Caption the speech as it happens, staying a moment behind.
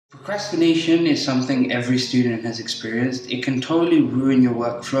Procrastination is something every student has experienced. It can totally ruin your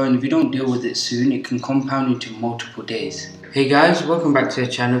workflow, and if you don't deal with it soon, it can compound into multiple days. Hey guys, welcome back to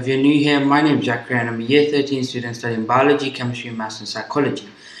the channel. If you're new here, my name is Jackery and I'm a year 13 student studying biology, chemistry, maths and psychology.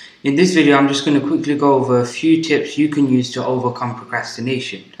 In this video, I'm just going to quickly go over a few tips you can use to overcome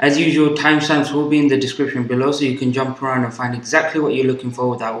procrastination. As usual, timestamps will be in the description below so you can jump around and find exactly what you're looking for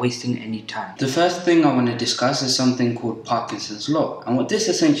without wasting any time. The first thing I want to discuss is something called Parkinson's law. And what this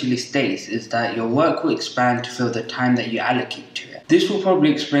essentially states is that your work will expand to fill the time that you allocate to it. This will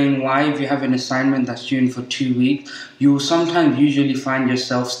probably explain why if you have an assignment that's due for 2 weeks, you will sometimes usually find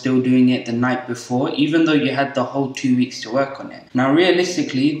yourself still doing it the night before, even though you had the whole 2 weeks to work on it. Now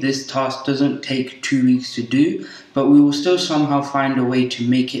realistically, this task doesn't take 2 weeks to do, but we will still somehow find a way to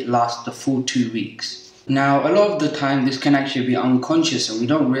make it last the full 2 weeks. Now, a lot of the time, this can actually be unconscious and we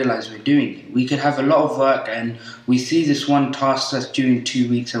don't realize we're doing it. We could have a lot of work and we see this one task that's due in 2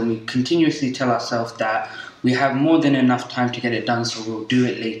 weeks and we continuously tell ourselves that we have more than enough time to get it done, so we'll do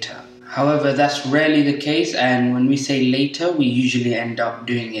it later. However, that's rarely the case, and when we say later, we usually end up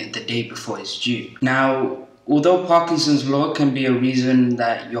doing it the day before it's due. Now, although Parkinson's law can be a reason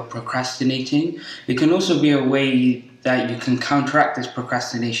that you're procrastinating, it can also be a way that you can counteract this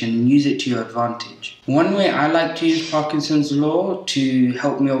procrastination and use it to your advantage. One way I like to use Parkinson's law to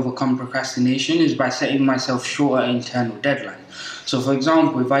help me overcome procrastination is by setting myself shorter internal deadlines. So for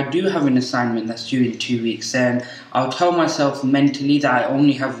example, if I do have an assignment that's due in 2 weeks, then I'll tell myself mentally that I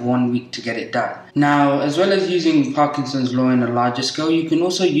only have 1 week to get it done. Now, as well as using Parkinson's law in a larger scale, you can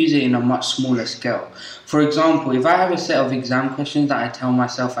also use it in a much smaller scale. For example, if I have a set of exam questions that I tell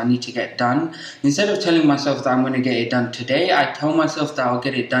myself I need to get done, instead of telling myself that I'm going to get it done today, I tell myself that I'll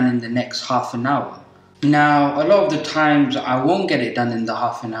get it done in the next half an hour. Now, a lot of the times I won't get it done in the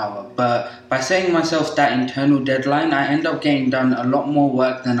half an hour, but by setting myself that internal deadline, I end up getting done a lot more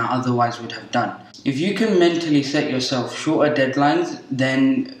work than I otherwise would have done. If you can mentally set yourself shorter deadlines,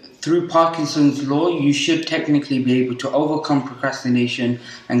 then through Parkinson's law, you should technically be able to overcome procrastination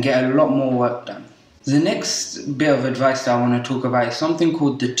and get a lot more work done. The next bit of advice that I want to talk about is something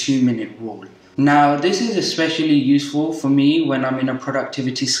called the 2-minute rule. Now, this is especially useful for me when I'm in a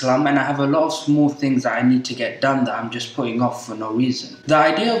productivity slump and I have a lot of small things that I need to get done that I'm just putting off for no reason. The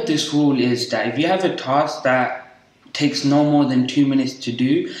idea of this rule is that if you have a task that takes no more than 2 minutes to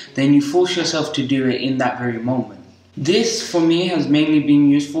do, then you force yourself to do it in that very moment. This, for me, has mainly been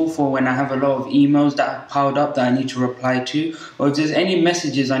useful for when I have a lot of emails that have piled up that I need to reply to, or if there's any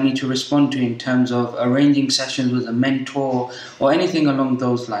messages I need to respond to in terms of arranging sessions with a mentor or anything along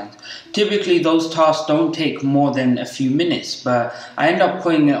those lines. Typically, those tasks don't take more than a few minutes, but I end up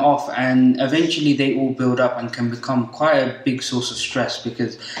putting it off and eventually they all build up and can become quite a big source of stress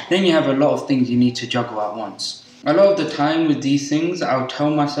because then you have a lot of things you need to juggle at once. A lot of the time with these things, I'll tell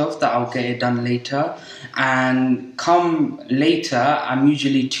myself that I'll get it done later, and come later, I'm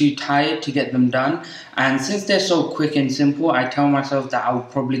usually too tired to get them done, and since they're so quick and simple, I tell myself that I'll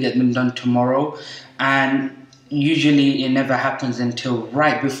probably get them done tomorrow, and usually it never happens until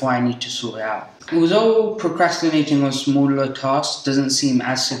right before I need to sort it out. Although procrastinating on smaller tasks doesn't seem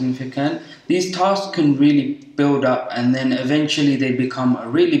as significant, these tasks can really build up and then eventually they become a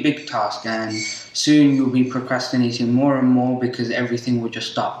really big task, and soon you'll be procrastinating more and more because everything will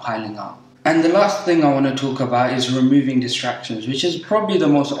just start piling up. And the last thing I want to talk about is removing distractions, which is probably the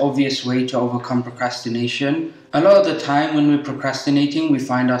most obvious way to overcome procrastination. A lot of the time when we're procrastinating, we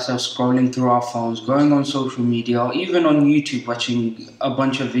find ourselves scrolling through our phones, going on social media, or even on YouTube watching a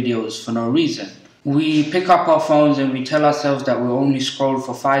bunch of videos for no reason. We pick up our phones and we tell ourselves that we'll only scroll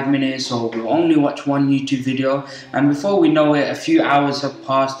for 5 minutes or we'll only watch one YouTube video, and before we know it, a few hours have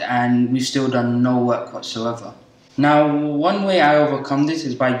passed and we've still done no work whatsoever. Now, one way I overcome this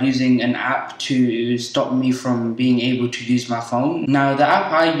is by using an app to stop me from being able to use my phone. Now, the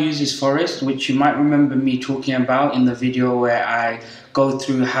app I use is Forest, which you might remember me talking about in the video where I go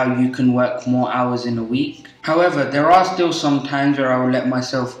through how you can work more hours in a week. However, there are still some times where I will let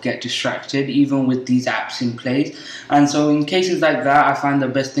myself get distracted even with these apps in place, and so in cases like that, I find the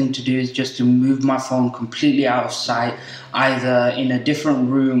best thing to do is just to move my phone completely out of sight, either in a different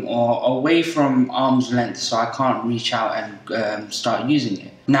room or away from arm's length so I can't reach out and start using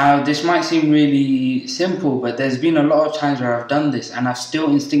it. Now, this might seem really simple, but there's been a lot of times where I've done this and I've still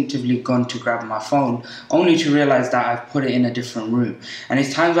instinctively gone to grab my phone only to realize that I've put it in a different room. And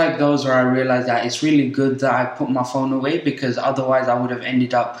it's times like those where I realize that it's really good that I put my phone away, because otherwise I would have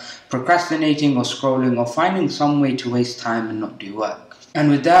ended up procrastinating or scrolling or finding some way to waste time and not do work. And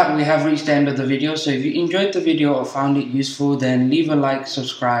with that, we have reached the end of the video. So if you enjoyed the video or found it useful, then leave a like,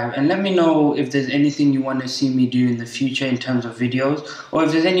 subscribe, and let me know if there's anything you want to see me do in the future in terms of videos, or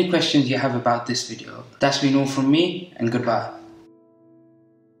if there's any questions you have about this video. That's been all from me, and goodbye.